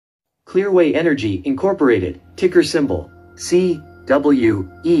Clearway Energy, Incorporated, ticker symbol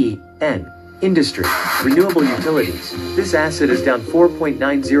CWEN. Industry, renewable utilities. This asset is down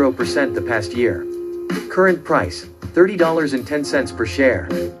 4.90% the past year. Current price, $30.10 per share.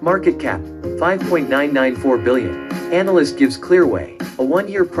 Market cap, $5.994 billion. Analyst gives Clearway a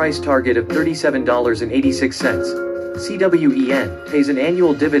 1-year price target of $37.86. CWEN pays an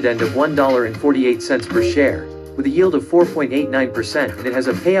annual dividend of $1.48 per share, with a yield of 4.89%, and it has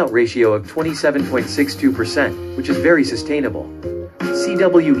a payout ratio of 27.62%, which is very sustainable.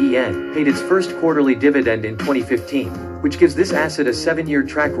 CWEN paid its first quarterly dividend in 2015, which gives this asset a 7-year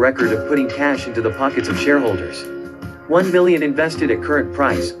track record of putting cash into the pockets of shareholders. $1 million invested at current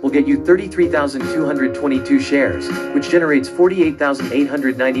price will get you 33,222 shares, which generates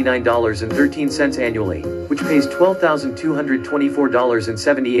 $48,899.13 annually, which pays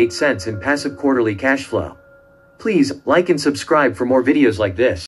 $12,224.78 in passive quarterly cash flow. Please like and subscribe for more videos like this.